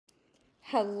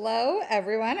Hello,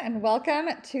 everyone, and welcome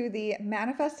to the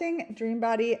Manifesting Dream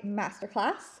Body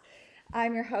Masterclass.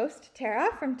 I'm your host,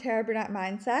 Tara from Brunet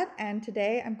Mindset, and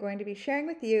today I'm going to be sharing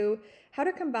with you how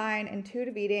to combine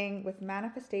intuitive eating with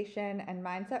manifestation and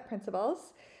mindset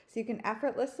principles so you can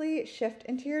effortlessly shift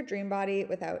into your dream body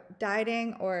without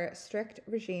dieting or strict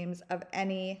regimes of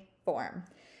any form.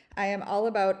 I am all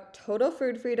about total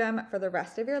food freedom for the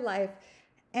rest of your life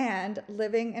and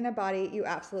living in a body you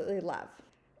absolutely love.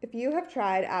 If you have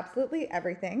tried absolutely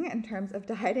everything in terms of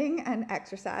dieting and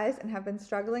exercise and have been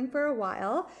struggling for a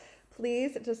while,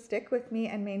 please just stick with me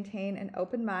and maintain an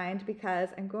open mind because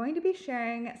I'm going to be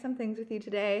sharing some things with you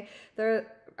today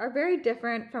that are very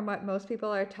different from what most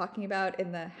people are talking about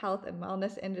in the health and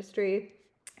wellness industry.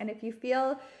 And if you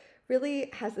feel really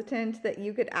hesitant that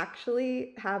you could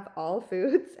actually have all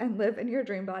foods and live in your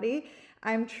dream body,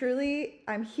 I'm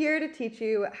here to teach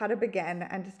you how to begin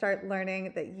and to start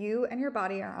learning that you and your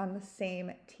body are on the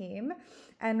same team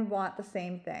and want the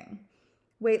same thing.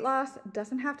 Weight loss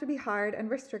doesn't have to be hard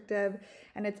and restrictive,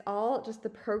 and it's all just the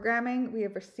programming we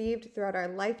have received throughout our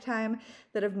lifetime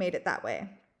that have made it that way.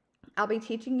 I'll be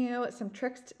teaching you some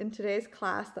tricks in today's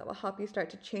class that will help you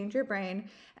start to change your brain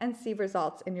and see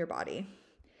results in your body.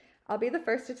 I'll be the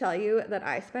first to tell you that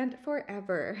I spent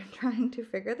forever trying to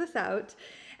figure this out,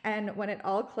 and when it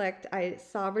all clicked, I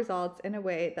saw results in a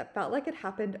way that felt like it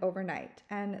happened overnight,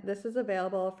 and this is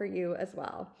available for you as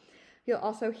well. You'll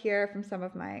also hear from some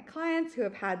of my clients who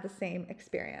have had the same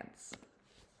experience.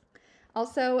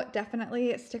 Also,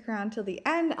 definitely stick around till the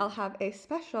end. I'll have a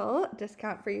special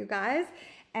discount for you guys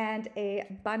and a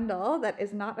bundle that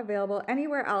is not available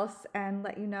anywhere else, and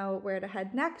let you know where to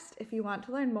head next if you want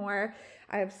to learn more.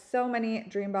 I have so many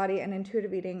dream body and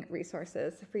intuitive eating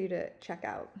resources for you to check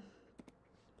out.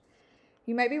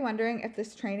 You might be wondering if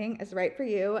this training is right for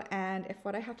you and if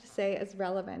what I have to say is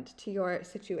relevant to your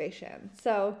situation.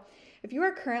 So if you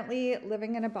are currently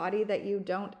living in a body that you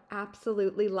don't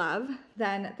absolutely love,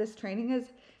 then this training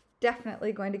is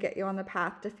definitely going to get you on the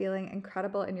path to feeling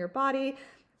incredible in your body,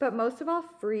 but most of all,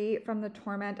 free from the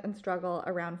torment and struggle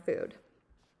around food.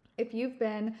 If you've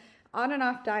been on and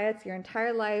off diets your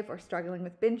entire life or struggling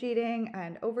with binge eating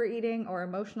and overeating or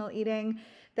emotional eating,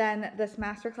 then this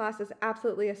masterclass is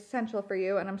absolutely essential for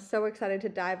you. And I'm so excited to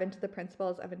dive into the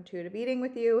principles of intuitive eating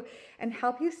with you and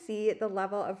help you see the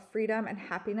level of freedom and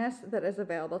happiness that is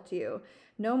available to you.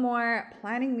 No more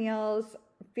planning meals,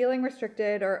 feeling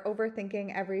restricted, or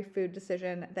overthinking every food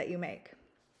decision that you make.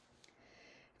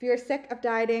 If you're sick of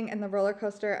dieting and the roller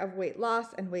coaster of weight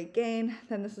loss and weight gain,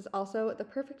 then this is also the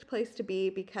perfect place to be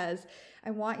because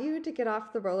I want you to get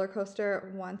off the roller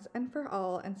coaster once and for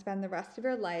all and spend the rest of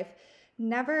your life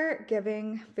never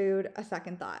giving food a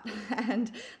second thought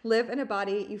and live in a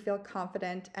body you feel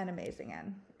confident and amazing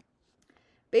in.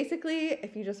 Basically,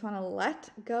 if you just want to let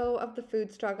go of the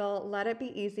food struggle, let it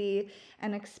be easy,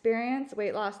 and experience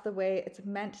weight loss the way it's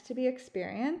meant to be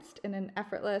experienced in an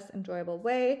effortless, enjoyable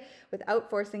way without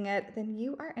forcing it, then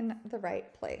you are in the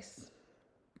right place.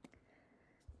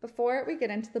 Before we get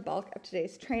into the bulk of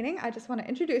today's training, I just want to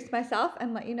introduce myself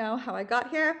and let you know how I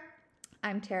got here.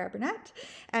 I'm Tara Brunet,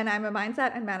 and I'm a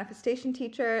mindset and manifestation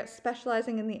teacher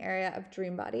specializing in the area of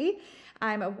dream body.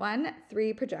 I'm a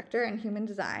 1-3 projector in human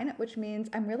design, which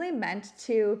means I'm really meant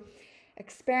to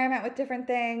experiment with different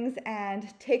things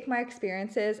and take my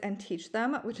experiences and teach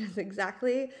them, which is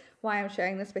exactly why I'm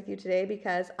sharing this with you today,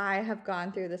 because I have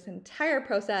gone through this entire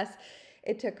process.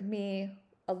 It took me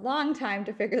a long time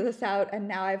to figure this out, and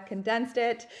now I've condensed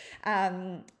it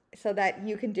so that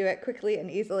you can do it quickly and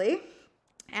easily.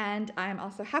 And I'm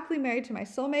also happily married to my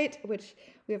soulmate, which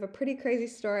we have a pretty crazy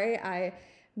story. I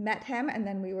met him and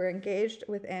then we were engaged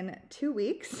within 2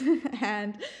 weeks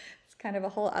and it's kind of a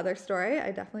whole other story.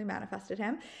 I definitely manifested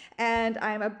him. And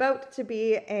I'm about to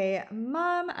be a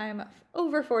mom. I'm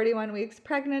over 41 weeks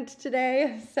pregnant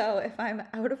today. So if I'm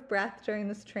out of breath during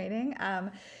this training,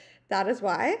 that is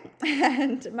why.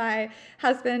 And my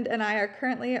husband and I are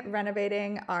currently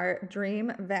renovating our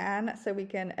dream van so we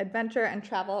can adventure and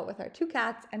travel with our 2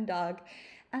 cats and dog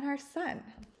and our son.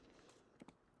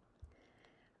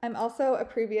 I'm also a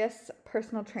previous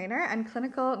personal trainer and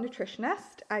clinical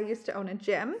nutritionist. I used to own a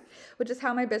gym, which is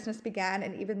how my business began.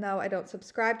 And even though I don't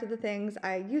subscribe to the things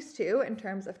I used to in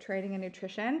terms of training and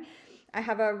nutrition, I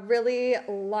have a really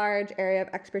large area of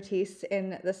expertise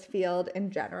in this field in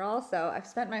general. So I've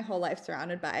spent my whole life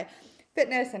surrounded by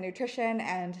fitness and nutrition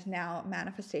and now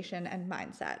manifestation and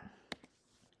mindset.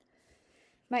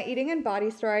 My eating and body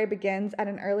story begins at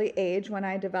an early age when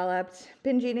I developed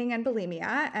binge eating and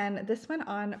bulimia, and this went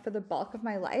on for the bulk of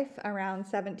my life, around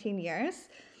 17 years.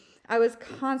 I was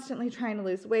constantly trying to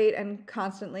lose weight and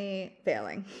constantly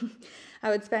failing. I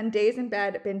would spend days in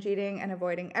bed binge eating and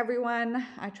avoiding everyone.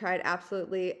 I tried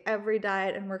absolutely every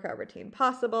diet and workout routine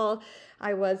possible.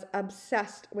 I was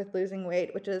obsessed with losing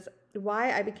weight, which is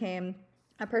why I became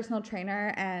a personal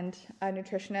trainer and a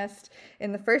nutritionist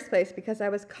in the first place, because I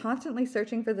was constantly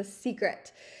searching for the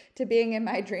secret to being in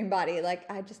my dream body. Like,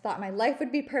 I just thought my life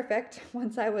would be perfect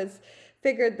once I was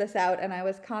figured this out, and I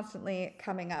was constantly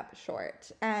coming up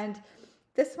short. And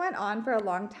this went on for a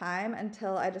long time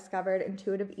until I discovered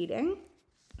intuitive eating.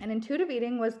 And intuitive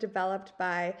eating was developed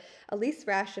by Elise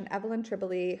Resch and Evelyn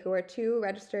Tribole, who are two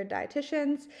registered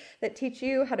dietitians that teach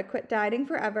you how to quit dieting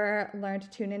forever, learn to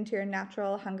tune into your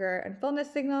natural hunger and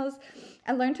fullness signals,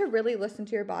 and learn to really listen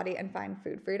to your body and find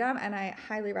food freedom. And I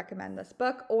highly recommend this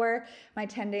book, or my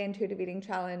 10-day intuitive eating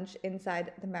challenge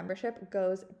inside the membership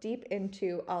goes deep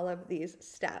into all of these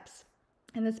steps.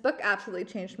 And this book absolutely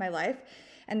changed my life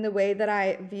and the way that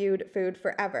I viewed food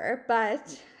forever.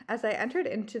 But as I entered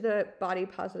into the body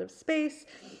positive space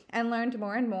and learned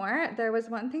more and more, there was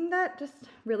one thing that just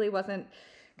really wasn't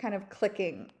kind of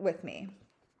clicking with me.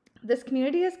 This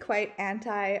community is quite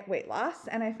anti-weight loss,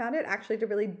 and I found it actually to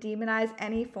really demonize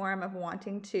any form of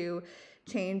wanting to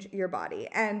change your body.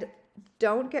 And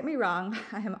don't get me wrong,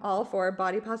 I am all for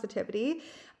body positivity,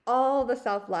 all the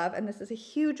self-love, and this is a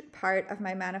huge part of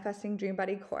my Manifesting Dream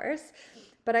Body course,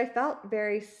 but I felt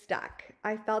very stuck.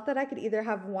 I felt that I could either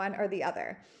have one or the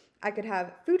other. I could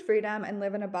have food freedom and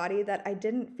live in a body that I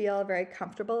didn't feel very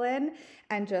comfortable in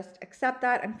and just accept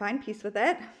that and find peace with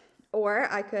it. Or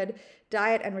I could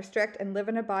diet and restrict and live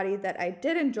in a body that I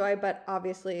did enjoy, but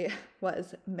obviously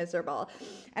was miserable.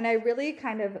 And I really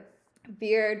kind of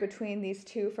veered between these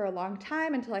two for a long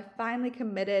time until I finally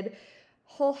committed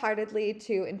wholeheartedly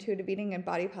to intuitive eating and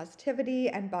body positivity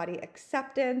and body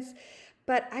acceptance.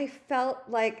 But I felt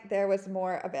like there was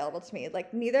more available to me.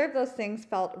 Like, neither of those things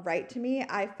felt right to me.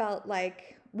 I felt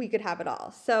like we could have it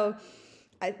all. So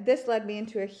this led me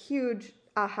into a huge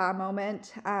aha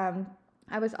moment.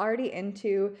 I was already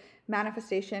into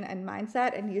manifestation and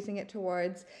mindset and using it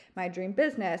towards my dream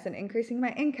business and increasing my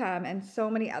income and so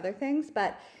many other things,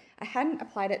 but I hadn't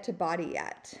applied it to body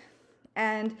yet.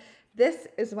 And this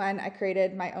is when I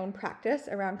created my own practice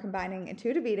around combining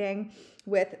intuitive eating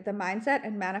with the mindset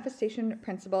and manifestation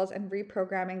principles and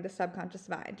reprogramming the subconscious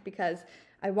mind, because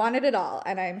I wanted it all.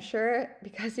 And I'm sure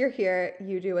because you're here,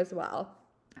 you do as well.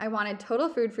 I wanted total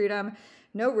food freedom,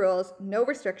 no rules, no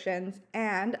restrictions,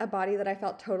 and a body that I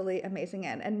felt totally amazing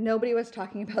in. And nobody was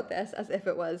talking about this as if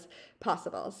it was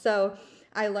possible. So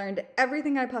I learned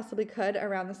everything I possibly could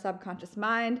around the subconscious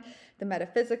mind, the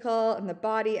metaphysical, and the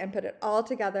body, and put it all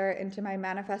together into my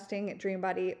Manifesting Dream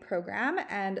Body program,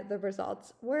 and the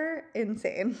results were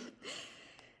insane.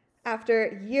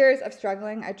 After years of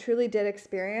struggling, I truly did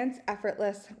experience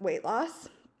effortless weight loss,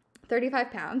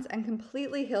 35 pounds, and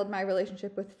completely healed my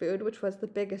relationship with food, which was the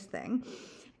biggest thing.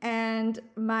 And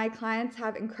my clients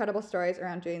have incredible stories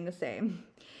around doing the same.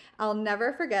 I'll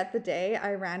never forget the day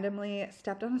I randomly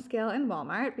stepped on a scale in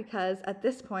Walmart, because at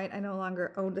this point I no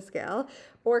longer owned a scale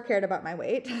or cared about my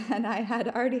weight. And I had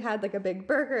already had like a big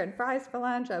burger and fries for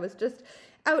lunch. I was just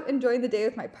out enjoying the day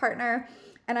with my partner,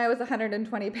 and I was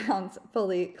 120 pounds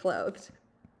fully clothed.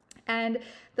 And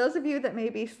those of you that may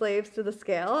be slaves to the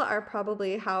scale are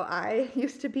probably how I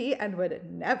used to be, and would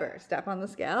never step on the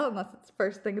scale unless it's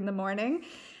first thing in the morning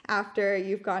after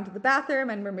you've gone to the bathroom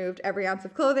and removed every ounce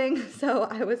of clothing. So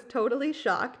I was totally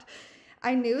shocked.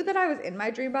 I knew that I was in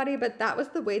my dream body, but that was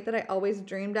the weight that I always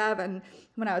dreamed of. And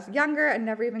when I was younger, I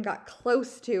never even got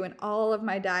close to in all of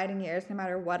my dieting years, no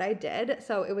matter what I did.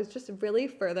 So it was just really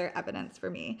further evidence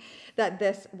for me that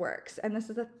this works. And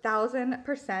this is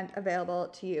 1,000% available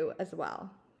to you as well.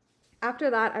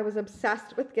 After that, I was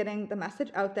obsessed with getting the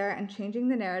message out there and changing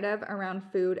the narrative around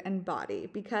food and body,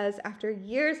 because after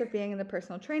years of being in the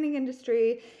personal training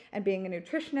industry and being a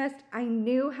nutritionist, I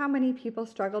knew how many people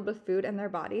struggled with food and their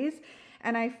bodies.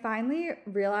 And I finally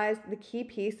realized the key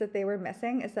piece that they were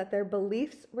missing is that their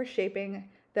beliefs were shaping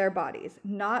their bodies,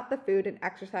 not the food and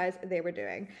exercise they were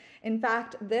doing. In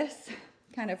fact, this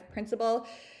kind of principle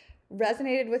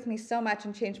resonated with me so much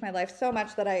and changed my life so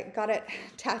much that I got it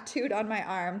tattooed on my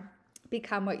arm: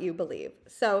 become what you believe.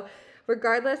 So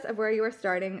regardless of where you are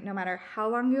starting, no matter how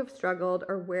long you have struggled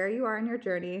or where you are in your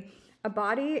journey, a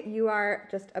body you are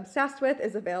just obsessed with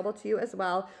is available to you as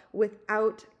well,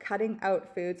 without cutting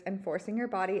out foods and forcing your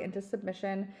body into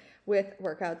submission with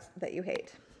workouts that you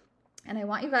hate. And I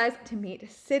want you guys to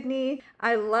meet Sydney.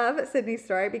 I love Sydney's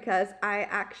story because I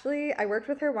worked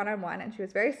with her one-on-one, and she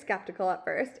was very skeptical at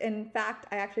first. In fact,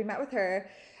 I actually met with her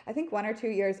I think 1 or 2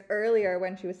 years earlier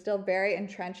when she was still very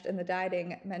entrenched in the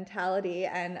dieting mentality.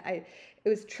 And it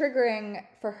was triggering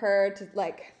for her to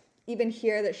like even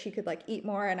hear that she could like eat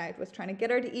more, and I was trying to get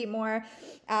her to eat more.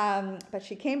 But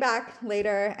she came back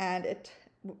later, and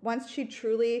once she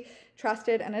truly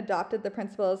trusted and adopted the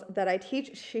principles that I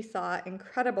teach, she saw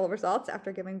incredible results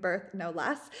after giving birth, no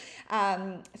less.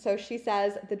 So she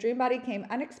says, the dream body came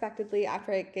unexpectedly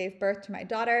after I gave birth to my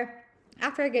daughter.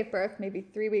 After I gave birth, maybe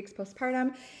 3 weeks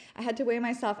postpartum, I had to weigh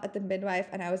myself at the midwife,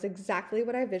 and I was exactly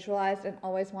what I visualized and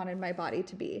always wanted my body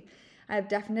to be. I have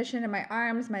definition in my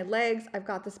arms, my legs. I've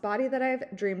got this body that I've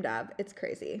dreamed of. It's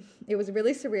crazy. It was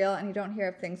really surreal, and you don't hear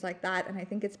of things like that. And I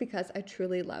think it's because I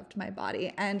truly loved my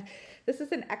body. And this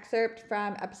is an excerpt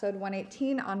from episode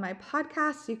 118 on my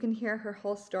podcast. So you can hear her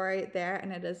whole story there,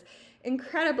 and it is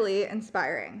incredibly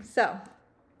inspiring. So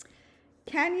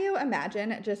can you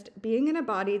imagine just being in a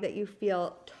body that you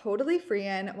feel totally free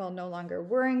in while no longer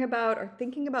worrying about or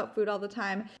thinking about food all the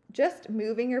time? Just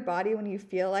moving your body when you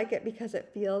feel like it because it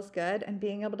feels good and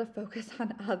being able to focus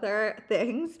on other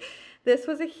things. This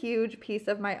was a huge piece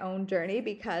of my own journey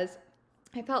because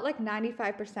I felt like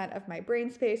 95% of my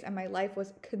brain space and my life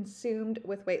was consumed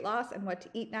with weight loss and what to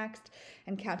eat next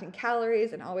and counting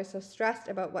calories and always so stressed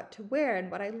about what to wear and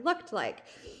what I looked like.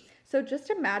 So just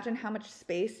imagine how much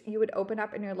space you would open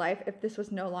up in your life if this was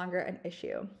no longer an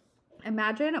issue.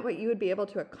 Imagine what you would be able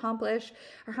to accomplish,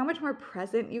 or how much more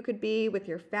present you could be with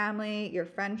your family, your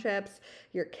friendships,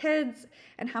 your kids,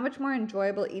 and how much more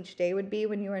enjoyable each day would be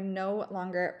when you are no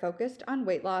longer focused on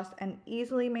weight loss and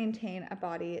easily maintain a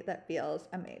body that feels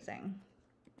amazing.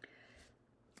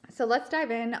 So let's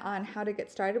dive in on how to get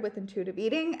started with intuitive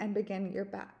eating and begin your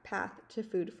path to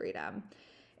food freedom.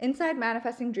 Inside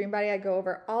Manifesting Dream Body, I go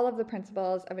over all of the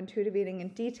principles of intuitive eating in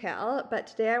detail, but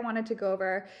today I wanted to go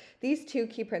over these 2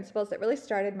 key principles that really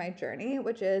started my journey,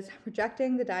 which is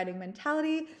rejecting the dieting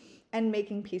mentality and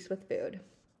making peace with food.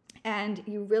 And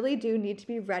you really do need to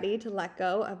be ready to let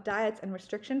go of diets and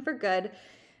restriction for good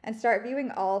and start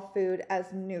viewing all food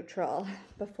as neutral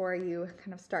before you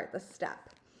kind of start this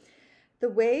step. The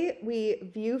way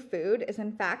we view food is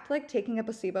in fact like taking a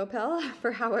placebo pill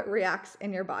for how it reacts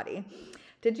in your body.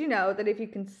 Did you know that if you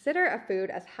consider a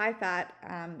food as high fat,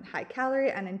 high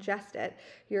calorie, and ingest it,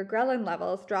 your ghrelin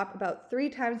levels drop about 3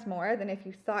 times more than if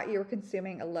you thought you were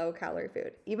consuming a low calorie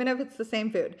food, even if it's the same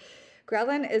food?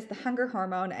 Ghrelin is the hunger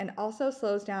hormone and also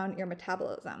slows down your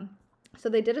metabolism. So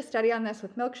they did a study on this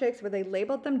with milkshakes where they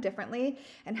labeled them differently,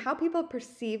 and how people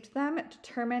perceived them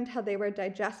determined how they were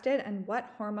digested and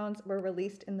what hormones were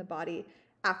released in the body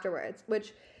afterwards,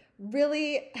 which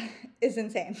really is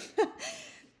insane.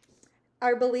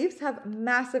 Our beliefs have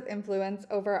massive influence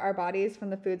over our bodies,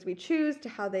 from the foods we choose to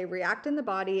how they react in the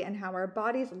body and how our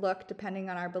bodies look depending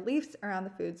on our beliefs around the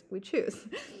foods we choose.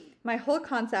 My whole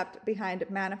concept behind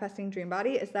Manifesting Dream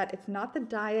Body is that it's not the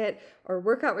diet or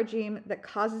workout regime that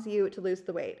causes you to lose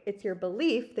the weight. It's your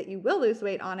belief that you will lose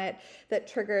weight on it that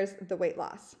triggers the weight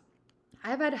loss.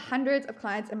 I've had hundreds of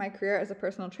clients in my career as a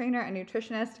personal trainer and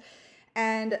nutritionist,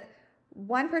 and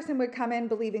one person would come in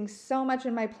believing so much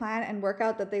in my plan and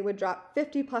workout that they would drop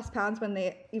 50 plus pounds when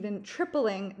they even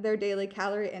tripling their daily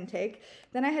calorie intake.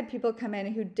 Then I had people come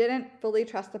in who didn't fully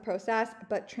trust the process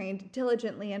but trained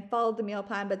diligently and followed the meal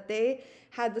plan, but they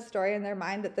had the story in their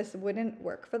mind that this wouldn't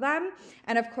work for them.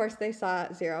 And of course they saw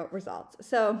 0 results.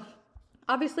 So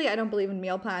obviously I don't believe in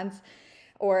meal plans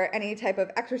or any type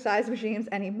of exercise regimes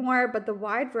anymore, but the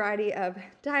wide variety of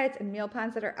diets and meal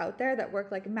plans that are out there that work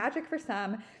like magic for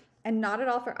some and not at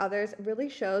all for others really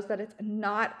shows that it's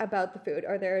not about the food,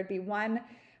 or there would be one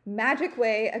magic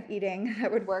way of eating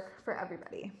that would work for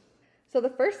everybody. So the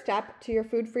first step to your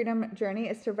food freedom journey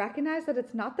is to recognize that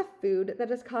it's not the food that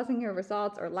is causing your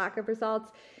results or lack of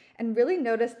results, and really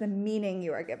notice the meaning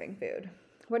you are giving food.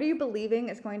 What are you believing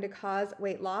is going to cause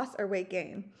weight loss or weight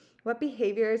gain? What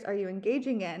behaviors are you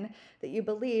engaging in that you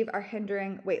believe are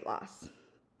hindering weight loss?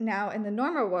 Now, in the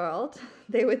normal world,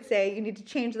 they would say you need to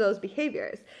change those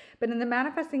behaviors. But in the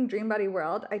Manifesting Dream Body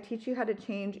world, I teach you how to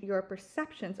change your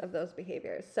perceptions of those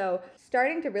behaviors. So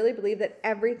starting to really believe that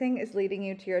everything is leading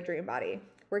you to your dream body.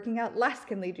 Working out less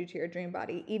can lead you to your dream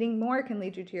body. Eating more can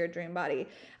lead you to your dream body.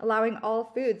 Allowing all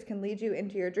foods can lead you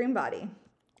into your dream body.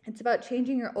 It's about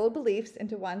changing your old beliefs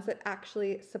into ones that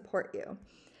actually support you.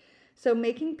 So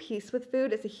making peace with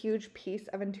food is a huge piece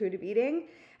of intuitive eating,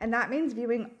 and that means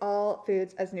viewing all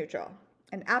foods as neutral.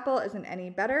 An apple isn't any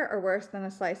better or worse than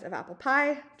a slice of apple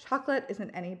pie. Chocolate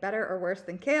isn't any better or worse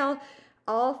than kale.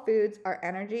 All foods are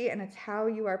energy, and it's how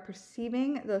you are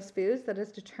perceiving those foods that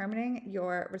is determining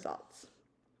your results.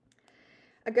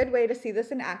 A good way to see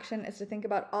this in action is to think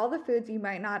about all the foods you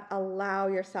might not allow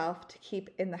yourself to keep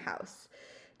in the house.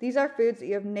 These are foods that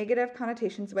you have negative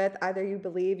connotations with. Either you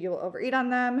believe you will overeat on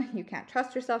them, you can't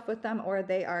trust yourself with them, or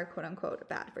they are quote unquote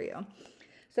bad for you.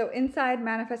 So inside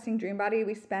Manifesting Dream Body,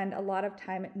 we spend a lot of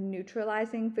time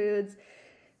neutralizing foods,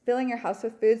 filling your house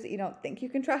with foods that you don't think you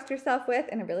can trust yourself with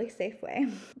in a really safe way,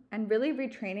 and really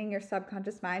retraining your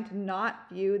subconscious mind to not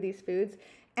view these foods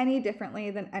any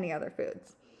differently than any other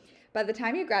foods. By the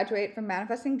time you graduate from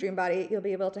Manifesting Dream Body, you'll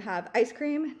be able to have ice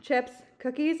cream, chips,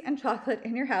 cookies, and chocolate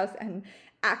in your house and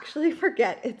actually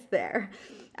forget it's there.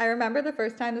 I remember the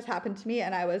first time this happened to me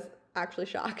and I was actually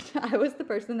shocked. I was the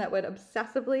person that would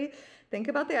obsessively think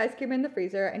about the ice cream in the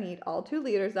freezer and eat all 2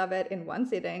 liters of it in one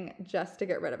sitting just to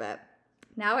get rid of it.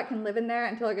 Now it can live in there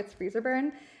until it gets freezer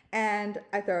burn and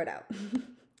I throw it out.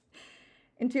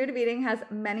 Intuitive eating has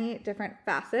many different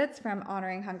facets, from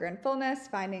honoring hunger and fullness,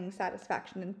 finding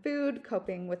satisfaction in food,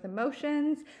 coping with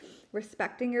emotions,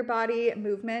 respecting your body,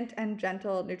 movement, and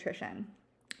gentle nutrition.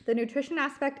 The nutrition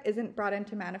aspect isn't brought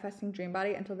into Manifesting Dream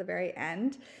Body until the very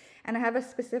end, and I have a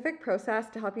specific process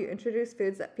to help you introduce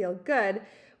foods that feel good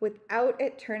without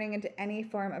it turning into any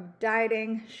form of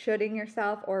dieting, shoulding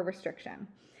yourself, or restriction.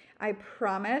 I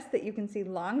promise that you can see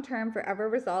long-term forever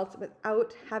results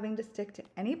without having to stick to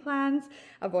any plans,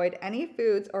 avoid any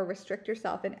foods, or restrict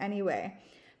yourself in any way.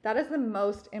 That is the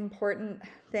most important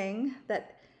thing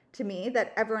to me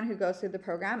that everyone who goes through the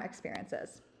program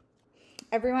experiences.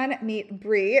 Everyone meet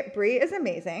Bree. Bree is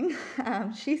amazing.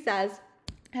 She says,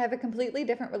 I have a completely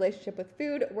different relationship with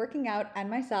food, working out, and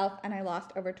myself, and I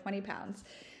lost over 20 pounds.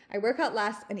 I work out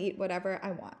less and eat whatever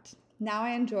I want. Now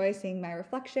I enjoy seeing my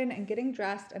reflection and getting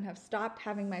dressed, and have stopped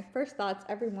having my first thoughts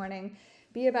every morning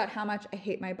be about how much I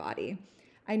hate my body.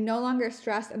 I no longer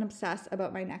stress and obsess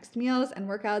about my next meals and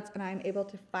workouts, and I am able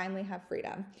to finally have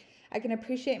freedom. I can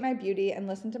appreciate my beauty and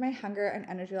listen to my hunger and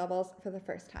energy levels for the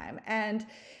first time. And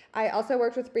I also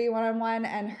worked with Bree one-on-one,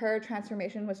 and her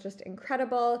transformation was just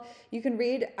incredible. You can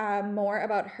read more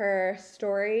about her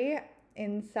story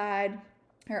inside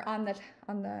or on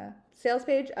the sales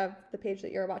page of the page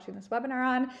that you're watching this webinar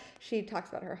on. She talks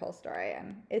about her whole story,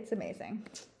 and it's amazing.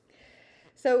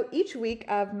 So each week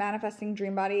of Manifesting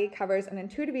Dream Body covers an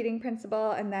intuitive eating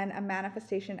principle and then a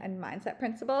manifestation and mindset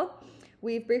principle.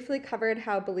 We've briefly covered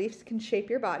how beliefs can shape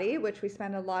your body, which we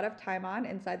spend a lot of time on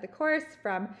inside the course,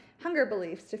 from hunger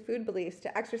beliefs to food beliefs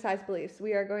to exercise beliefs.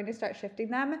 We are going to start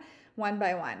shifting them one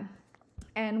by one.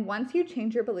 And once you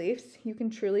change your beliefs, you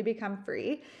can truly become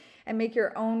free and make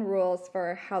your own rules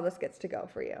for how this gets to go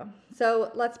for you.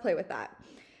 So let's play with that.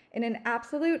 In an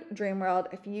absolute dream world,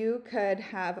 if you could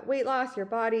have weight loss, your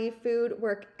body, food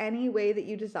work any way that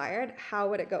you desired, how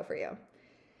would it go for you?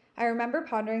 I remember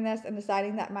pondering this and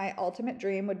deciding that my ultimate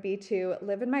dream would be to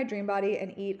live in my dream body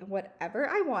and eat whatever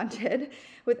I wanted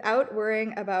without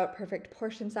worrying about perfect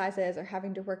portion sizes or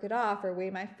having to work it off or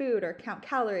weigh my food or count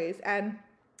calories. And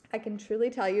I can truly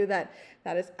tell you that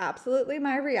that is absolutely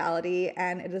my reality,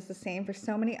 and it is the same for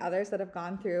so many others that have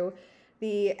gone through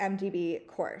the MDB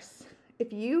course.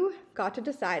 If you got to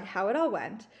decide how it all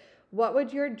went, what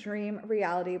would your dream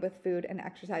reality with food and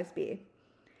exercise be?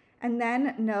 And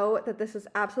then know that this is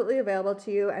absolutely available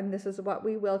to you, and this is what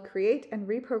we will create and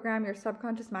reprogram your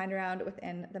subconscious mind around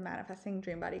within the Manifesting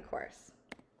Dream Body course.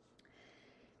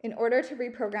 In order to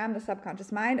reprogram the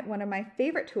subconscious mind, one of my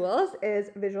favorite tools is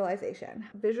visualization.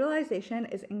 Visualization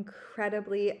is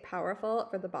incredibly powerful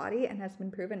for the body and has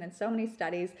been proven in so many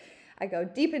studies. I go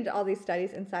deep into all these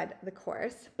studies inside the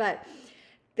course, but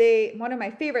one of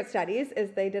my favorite studies is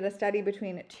they did a study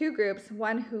between 2 groups,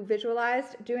 one who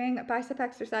visualized doing bicep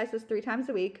exercises 3 times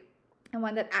a week and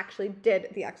one that actually did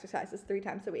the exercises 3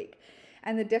 times a week.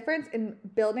 And the difference in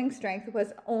building strength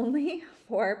was only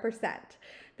 4%.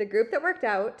 The group that worked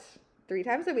out 3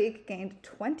 times a week gained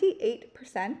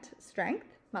 28% strength,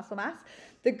 muscle mass.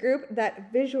 The group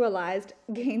that visualized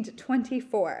gained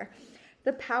 24%.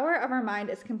 The power of our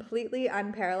mind is completely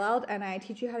unparalleled, and I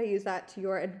teach you how to use that to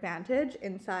your advantage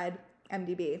inside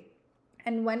MDB.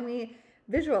 And when we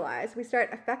visualize, we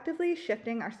start effectively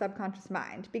shifting our subconscious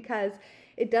mind because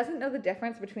it doesn't know the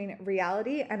difference between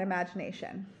reality and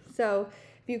imagination. So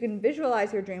if you can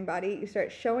visualize your dream body, you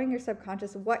start showing your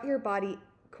subconscious what your body,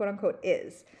 quote unquote,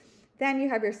 is. Then you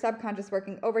have your subconscious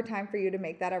working overtime for you to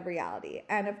make that a reality.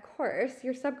 And of course,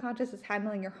 your subconscious is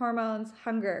handling your hormones,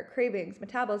 hunger, cravings,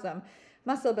 metabolism,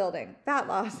 muscle building, fat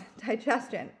loss,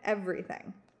 digestion,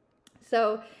 everything.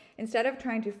 So instead of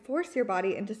trying to force your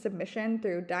body into submission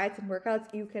through diets and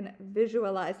workouts, you can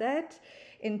visualize it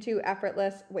into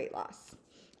effortless weight loss.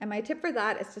 And my tip for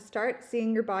that is to start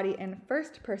seeing your body in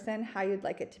first person, how you'd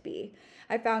like it to be.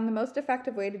 I found the most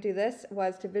effective way to do this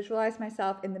was to visualize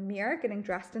myself in the mirror getting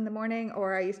dressed in the morning,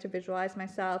 or I used to visualize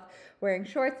myself wearing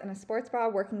shorts and a sports bra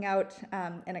working out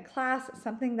in a class,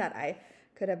 something that I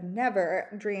could have never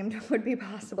dreamed would be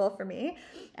possible for me.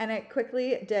 And it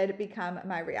quickly did become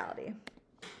my reality.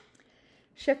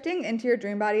 Shifting into your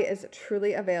dream body is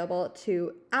truly available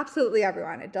to absolutely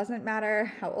everyone. It doesn't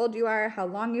matter how old you are, how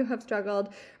long you have struggled,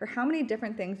 or how many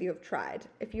different things you have tried.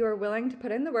 If you are willing to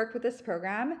put in the work with this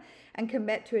program and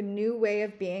commit to a new way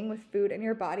of being with food in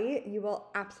your body, you will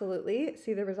absolutely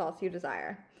see the results you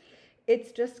desire.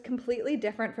 It's just completely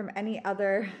different from any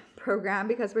other program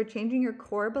because we're changing your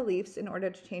core beliefs in order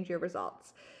to change your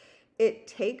results. It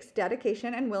takes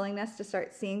dedication and willingness to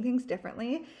start seeing things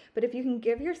differently, but if you can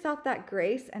give yourself that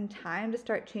grace and time to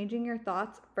start changing your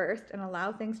thoughts first and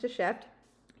allow things to shift,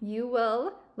 you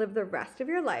will live the rest of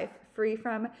your life free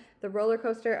from the roller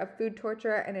coaster of food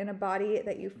torture and in a body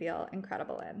that you feel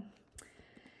incredible in.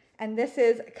 And this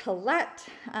is Colette.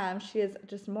 She is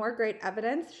just more great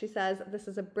evidence. She says, this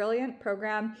is a brilliant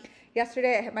program.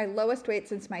 Yesterday, I hit my lowest weight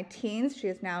since my teens. She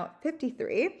is now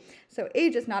 53, so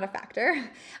age is not a factor.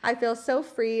 I feel so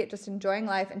free, just enjoying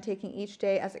life and taking each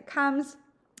day as it comes.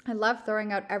 I love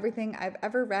throwing out everything I've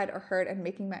ever read or heard and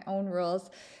making my own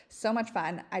rules. So much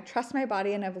fun. I trust my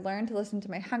body and I've learned to listen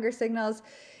to my hunger signals.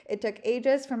 It took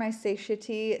ages for my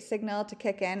satiety signal to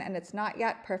kick in and it's not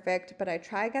yet perfect, but I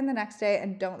try again the next day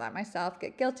and don't let myself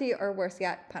get guilty or worse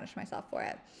yet, punish myself for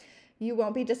it. You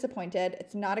won't be disappointed.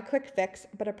 It's not a quick fix,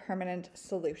 but a permanent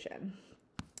solution.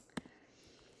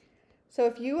 So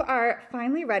if you are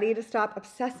finally ready to stop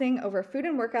obsessing over food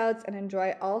and workouts and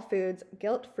enjoy all foods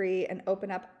guilt-free and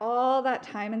open up all that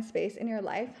time and space in your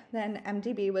life, then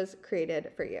MDB was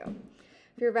created for you.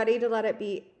 If you're ready to let it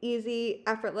be easy,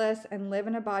 effortless, and live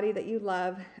in a body that you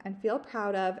love and feel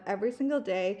proud of every single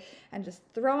day and just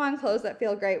throw on clothes that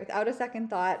feel great without a second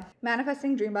thought,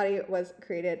 Manifesting Dream Body was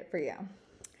created for you.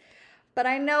 But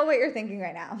I know what you're thinking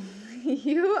right now.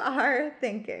 You are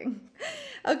thinking,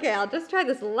 okay, I'll just try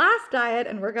this last diet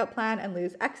and workout plan and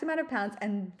lose X amount of pounds,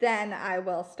 and then I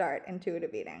will start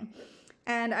intuitive eating.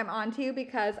 And I'm on to you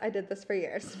because I did this for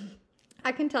years.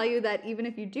 I can tell you that even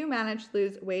if you do manage to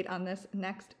lose weight on this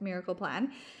next miracle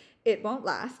plan, it won't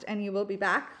last, and you will be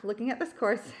back looking at this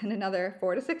course in another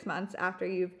 4 to 6 months after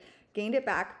you've gained it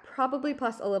back, probably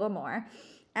plus a little more.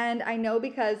 And I know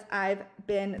because I've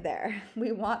been there.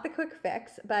 We want the quick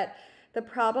fix, but the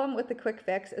problem with the quick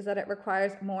fix is that it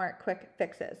requires more quick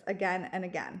fixes again and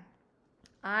again.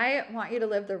 I want you to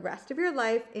live the rest of your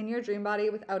life in your dream body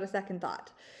without a second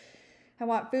thought. I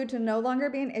want food to no longer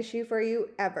be an issue for you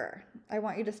ever. I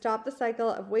want you to stop the cycle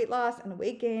of weight loss and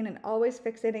weight gain and always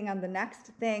fixating on the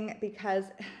next thing because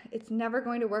it's never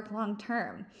going to work long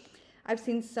term. I've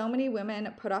seen so many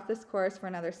women put off this course for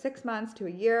another 6 months to a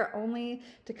year only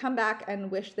to come back and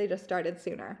wish they just started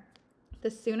sooner. The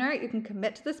sooner you can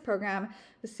commit to this program,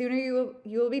 the sooner you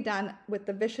will be done with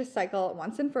the vicious cycle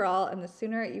once and for all, and the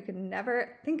sooner you can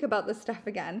never think about this stuff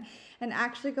again and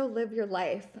actually go live your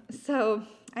life. So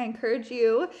I encourage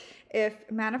you, if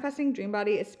Manifesting Dream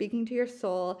Body is speaking to your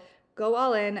soul, go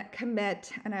all in,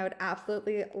 commit, and I would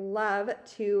absolutely love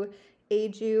to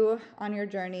aid you on your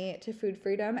journey to food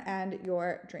freedom and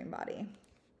your dream body.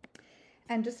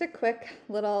 And just a quick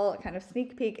little kind of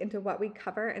sneak peek into what we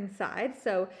cover inside.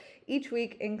 So each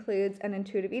week includes an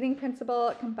intuitive eating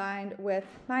principle combined with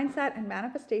mindset and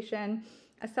manifestation,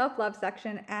 a self-love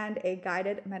section, and a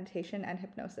guided meditation and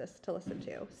hypnosis to listen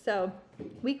to. So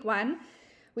week 1,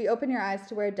 we open your eyes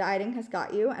to where dieting has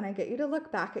got you, and I get you to look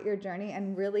back at your journey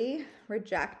and really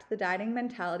reject the dieting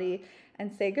mentality and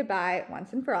say goodbye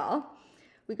once and for all.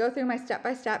 We go through my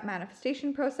step-by-step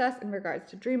manifestation process in regards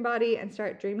to dream body and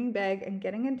start dreaming big and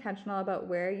getting intentional about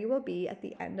where you will be at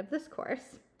the end of this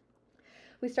course.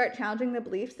 We start challenging the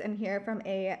beliefs and hear from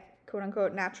a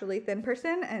quote-unquote naturally thin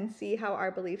person and see how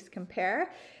our beliefs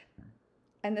compare.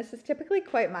 And this is typically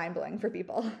quite mind-blowing for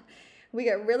people. We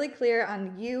get really clear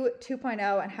on you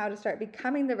 2.0 and how to start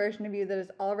becoming the version of you that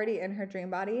is already in her dream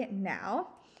body now.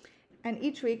 And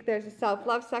each week there's a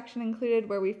self-love section included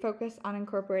where we focus on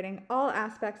incorporating all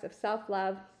aspects of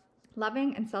self-love,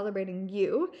 loving and celebrating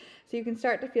you so you can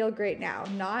start to feel great now,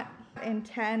 not in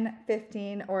 10,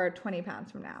 15, or 20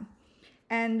 pounds from now.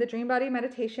 And the Dream Body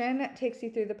meditation takes you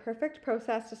through the perfect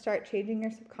process to start changing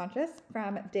your subconscious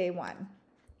from day 1.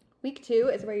 Week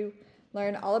 2 is where you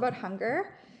learn all about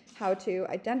hunger, how to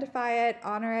identify it,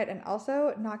 honor it, and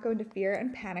also not go into fear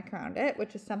and panic around it,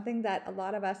 which is something that a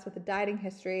lot of us with a dieting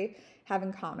history have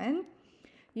in common.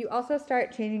 You also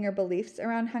start changing your beliefs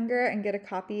around hunger and get a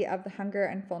copy of the hunger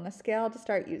and fullness scale to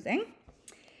start using.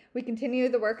 We continue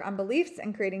the work on beliefs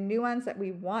and creating new ones that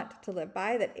we want to live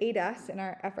by that aid us in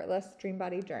our effortless dream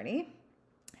body journey.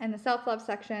 And the self-love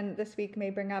section this week may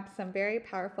bring up some very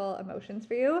powerful emotions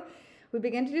for you. We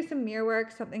begin to do some mirror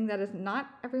work, something that is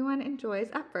not everyone enjoys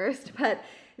at first, but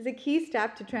is a key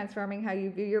step to transforming how you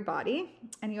view your body.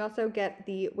 And you also get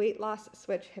the weight loss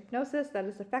switch hypnosis that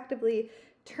is effectively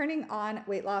turning on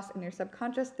weight loss in your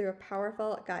subconscious through a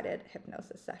powerful guided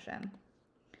hypnosis session.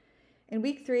 In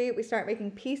week 3, we start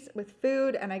making peace with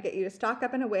food, and I get you to stock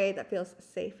up in a way that feels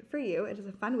safe for you. It is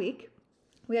a fun week.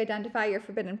 We identify your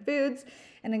forbidden foods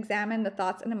and examine the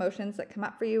thoughts and emotions that come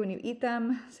up for you when you eat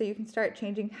them, so you can start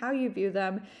changing how you view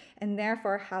them and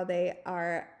therefore how they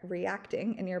are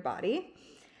reacting in your body.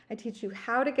 I teach you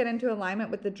how to get into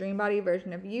alignment with the dream body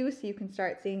version of you so you can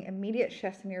start seeing immediate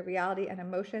shifts in your reality and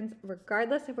emotions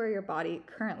regardless of where your body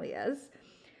currently is.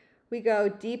 We go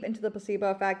deep into the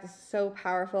placebo effect. This is so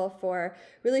powerful for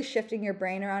really shifting your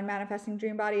brain around manifesting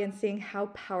dream body and seeing how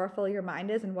powerful your mind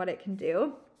is and what it can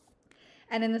do.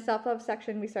 And in the self-love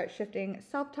section, we start shifting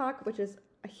self-talk, which is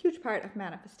a huge part of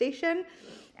manifestation.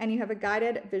 And you have a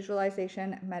guided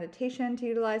visualization meditation to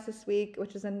utilize this week,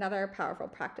 which is another powerful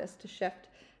practice to shift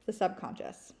the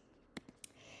subconscious.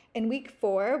 In week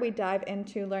 4, we dive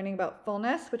into learning about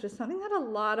fullness, which is something that a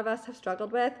lot of us have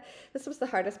struggled with. This was the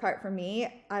hardest part for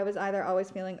me. I was either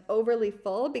always feeling overly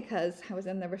full because I was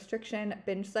in the restriction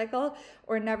binge cycle,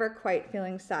 or never quite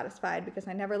feeling satisfied because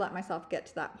I never let myself get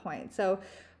to that point. So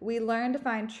we learn to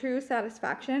find true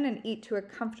satisfaction and eat to a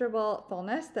comfortable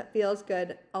fullness that feels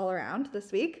good all around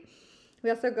this week.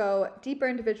 We also go deeper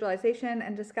into visualization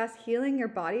and discuss healing your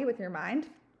body with your mind.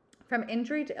 From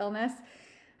injury to illness,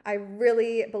 I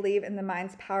really believe in the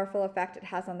mind's powerful effect it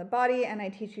has on the body, and I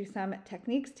teach you some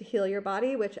techniques to heal your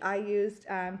body, which I used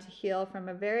to heal from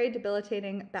a very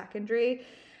debilitating back injury.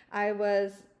 I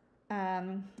was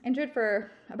injured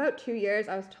for about 2 years.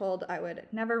 I was told I would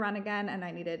never run again, and I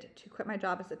needed to quit my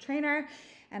job as a trainer,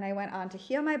 and I went on to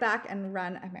heal my back and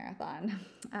run a marathon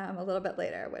a little bit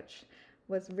later, which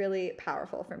was really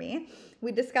powerful for me.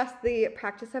 We discussed the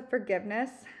practice of forgiveness,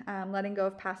 letting go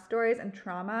of past stories and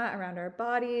trauma around our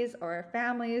bodies or our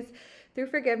families. Through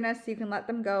forgiveness, you can let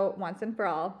them go once and for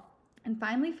all, and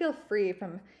finally feel free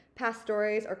from past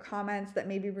stories or comments that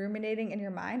may be ruminating in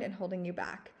your mind and holding you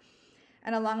back.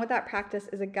 And along with that practice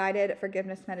is a guided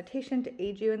forgiveness meditation to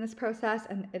aid you in this process,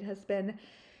 and it has been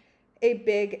a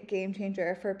big game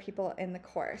changer for people in the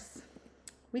course.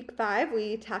 Week 5,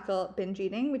 we tackle binge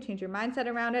eating. We change your mindset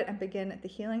around it and begin the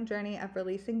healing journey of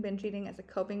releasing binge eating as a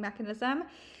coping mechanism.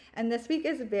 And this week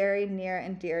is very near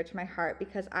and dear to my heart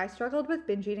because I struggled with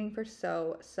binge eating for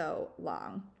so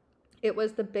long. It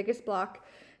was the biggest block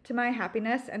to my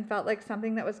happiness and felt like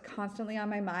something that was constantly on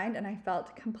my mind, and I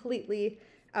felt completely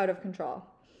out of control.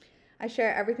 I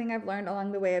share everything I've learned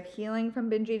along the way of healing from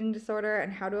binge eating disorder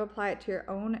and how to apply it to your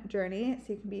own journey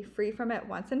so you can be free from it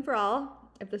once and for all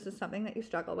if this is something that you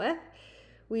struggle with.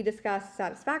 We discuss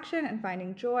satisfaction and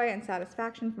finding joy and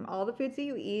satisfaction from all the foods that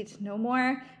you eat. No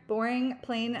more boring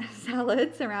plain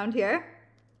salads around here.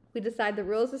 We decide the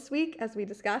rules this week as we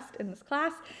discussed in this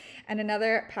class, and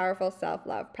another powerful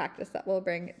self-love practice that will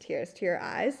bring tears to your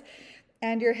eyes.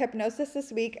 And your hypnosis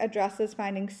this week addresses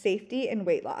finding safety in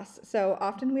weight loss. So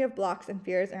often we have blocks and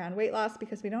fears around weight loss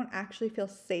because we don't actually feel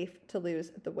safe to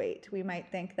lose the weight. We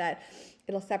might think that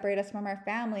it'll separate us from our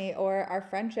family or our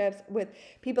friendships with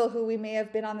people who we may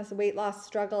have been on this weight loss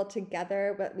struggle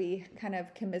together, but we kind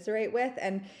of commiserate with.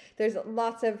 And there's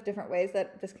lots of different ways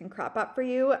that this can crop up for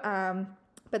you.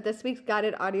 But this week's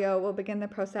guided audio will begin the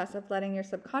process of letting your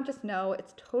subconscious know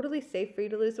it's totally safe for you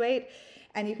to lose weight,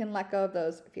 and you can let go of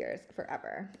those fears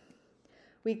forever.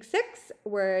 Week 6,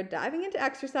 we're diving into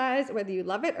exercise. Whether you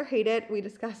love it or hate it, we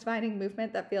discuss finding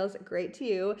movement that feels great to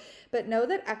you, but know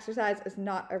that exercise is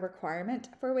not a requirement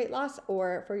for weight loss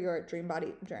or for your dream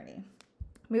body journey.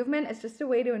 Movement is just a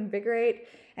way to invigorate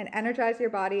and energize your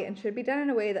body and should be done in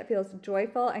a way that feels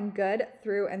joyful and good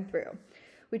through and through.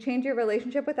 We change your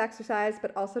relationship with exercise,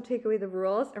 but also take away the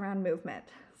rules around movement.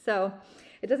 So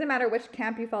it doesn't matter which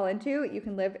camp you fall into, you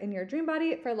can live in your dream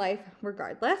body for life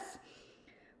regardless.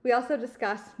 We also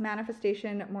discuss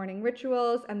manifestation morning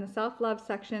rituals, and the self-love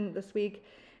section this week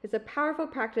is a powerful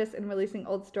practice in releasing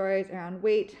old stories around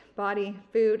weight, body,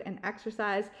 food, and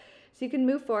exercise so you can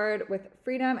move forward with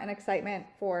freedom and excitement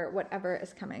for whatever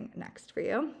is coming next for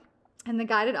you. And the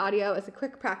guided audio is a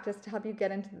quick practice to help you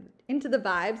get into the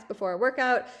vibes before a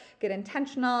workout, get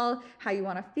intentional, how you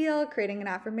want to feel, creating an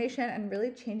affirmation, and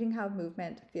really changing how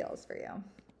movement feels for you.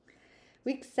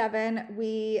 Week 7,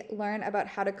 we learn about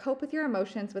how to cope with your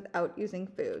emotions without using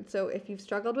food. So if you've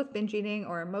struggled with binge eating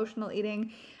or emotional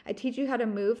eating, I teach you how to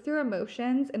move through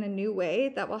emotions in a new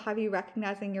way that will have you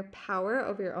recognizing your power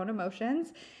over your own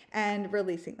emotions and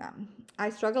releasing them.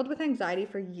 I struggled with anxiety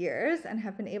for years and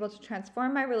have been able to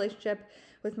transform my relationship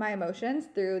with my emotions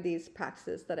through these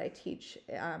practices that I teach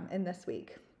in this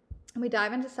week. And we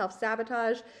dive into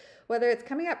self-sabotage, whether it's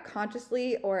coming up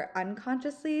consciously or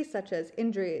unconsciously, such as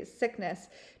injuries, sickness,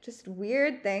 just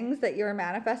weird things that you're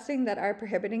manifesting that are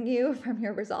prohibiting you from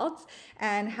your results,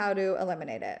 and how to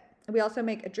eliminate it. We also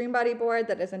make a dream body board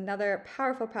that is another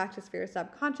powerful practice for your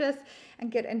subconscious, and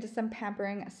get into some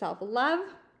pampering self-love.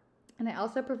 And I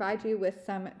also provide you with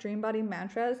some dream body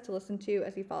mantras to listen to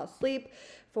as you fall asleep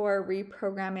for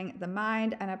reprogramming the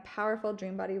mind, and a powerful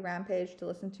dream body rampage to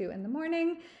listen to in the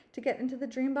morning to get into the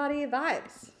dream body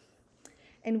vibes.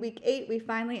 In week 8, we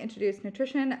finally introduce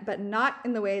nutrition, but not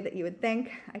in the way that you would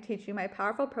think. I teach you my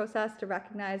powerful process to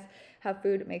recognize how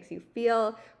food makes you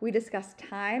feel. We discuss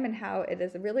time and how it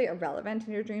is really irrelevant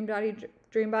in your dream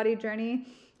body journey,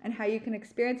 and how you can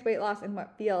experience weight loss in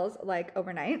what feels like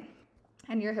overnight.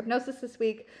 And your hypnosis this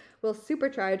week will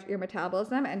supercharge your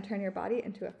metabolism and turn your body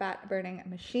into a fat-burning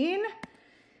machine.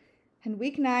 And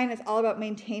week 9 is all about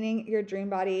maintaining your dream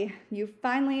body. You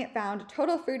finally found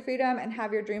total food freedom and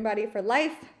have your dream body for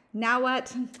life. Now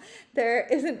what? There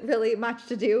isn't really much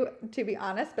to do, to be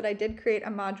honest, but I did create a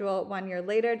module 1 year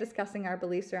later discussing our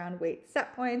beliefs around weight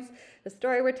set points, the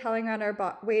story we're telling around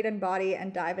our weight and body,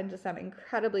 and dive into some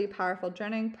incredibly powerful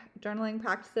journaling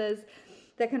practices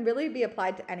that can really be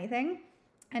applied to anything,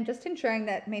 and just ensuring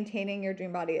that maintaining your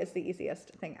dream body is the easiest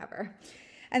thing ever.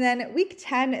 And then week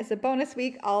 10 is a bonus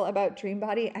week all about dream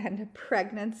body and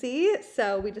pregnancy.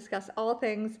 So we discuss all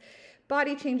things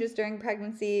body changes during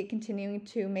pregnancy, continuing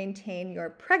to maintain your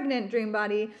pregnant dream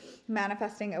body,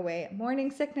 manifesting away morning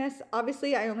sickness.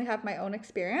 Obviously, I only have my own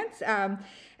experience, and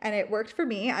it worked for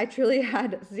me. I truly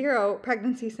had 0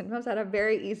 pregnancy symptoms. I had a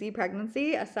very easy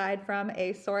pregnancy, aside from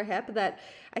a sore hip that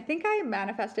I think I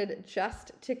manifested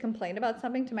just to complain about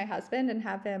something to my husband and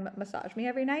have him massage me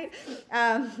every night.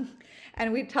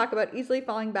 And we talk about easily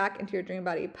falling back into your dream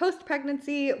body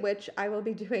post-pregnancy, which I will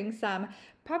be doing some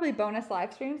probably bonus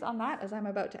live streams on that, as I'm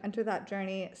about to enter that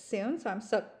journey soon. So I'm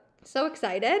so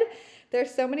excited.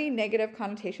 There's so many negative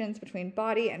connotations between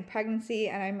body and pregnancy,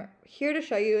 and I'm here to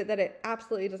show you that it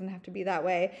absolutely doesn't have to be that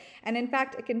way. And in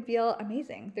fact, it can feel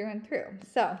amazing through and through.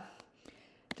 So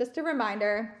just a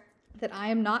reminder that I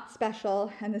am not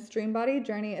special, and this dream body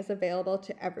journey is available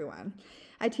to everyone.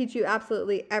 I teach you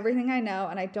absolutely everything I know,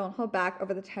 and I don't hold back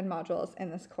over the 10 modules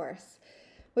in this course.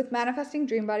 With Manifesting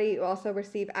Dream Body, you also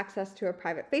receive access to a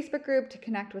private Facebook group to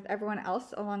connect with everyone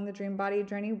else along the Dream Body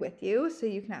journey with you, so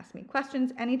you can ask me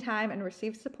questions anytime and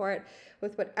receive support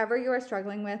with whatever you are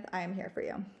struggling with. I am here for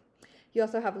you. You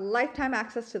also have lifetime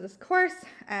access to this course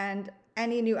and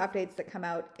any new updates that come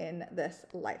out in this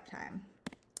lifetime.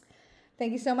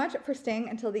 Thank you so much for staying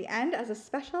until the end. As a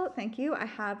special thank you, I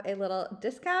have a little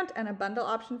discount and a bundle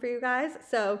option for you guys.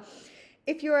 So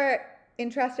if you're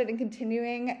interested in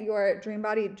continuing your dream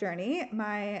body journey,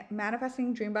 my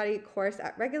Manifesting Dream Body course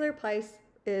at regular price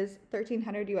is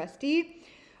 $1,300 USD,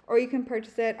 or you can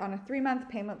purchase it on a 3-month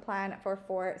payment plan for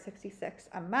 $466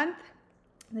 a month.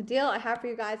 The deal I have for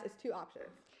you guys is 2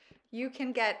 options. You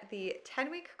can get the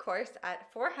 10-week course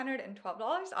at $412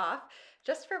 off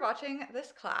just for watching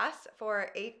this class for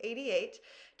 $888,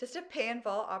 just a pay in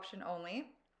full option only.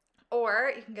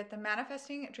 Or you can get the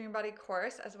Manifesting Dream Body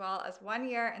course as well as 1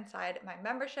 year inside my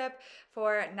membership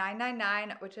for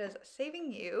 $999, which is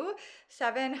saving you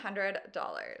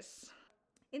 $700.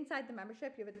 Inside the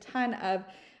membership, you have a ton of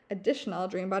additional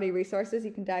Dream Body resources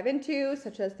you can dive into,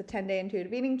 such as the 10-day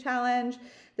intuitive eating challenge,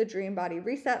 the Dream Body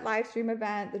Reset live stream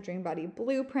event, the Dream Body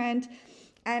Blueprint,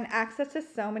 and access to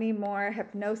so many more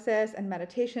hypnosis and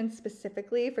meditation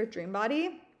specifically for Dream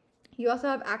Body. You also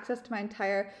have access to my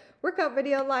entire workout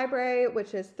video library,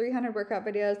 which is 300 workout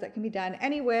videos that can be done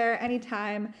anywhere,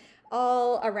 anytime,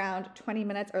 all around 20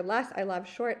 minutes or less. I love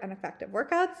short and effective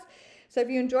workouts. So if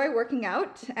you enjoy working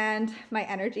out and my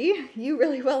energy, you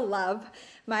really will love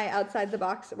my outside the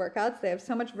box workouts. They have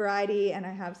so much variety, and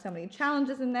I have so many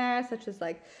challenges in there, such as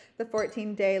like the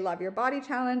 14-day Love Your Body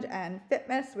challenge and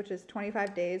Fitmas, which is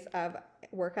 25 days of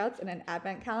workouts in an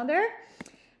advent calendar.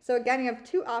 So again, you have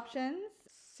 2 options.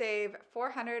 Save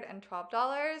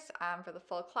 $412 for the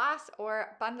full class,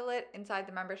 or bundle it inside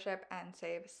the membership and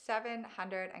save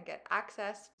 $700 and get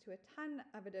access to a ton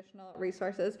of additional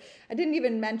resources. I didn't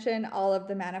even mention all of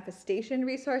the manifestation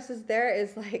resources. There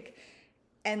is like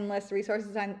endless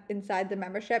resources inside the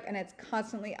membership, and it's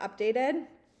constantly updated.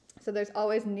 So there's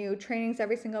always new trainings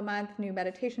every single month, new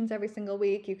meditations every single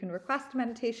week. You can request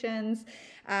meditations.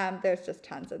 There's just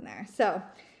tons in there. So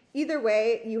either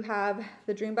way, you have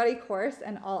the Dream Body course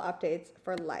and all updates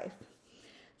for life.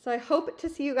 So I hope to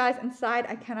see you guys inside.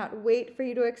 I cannot wait for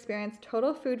you to experience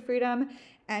total food freedom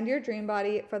and your dream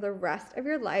body for the rest of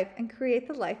your life and create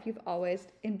the life you've always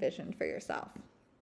envisioned for yourself.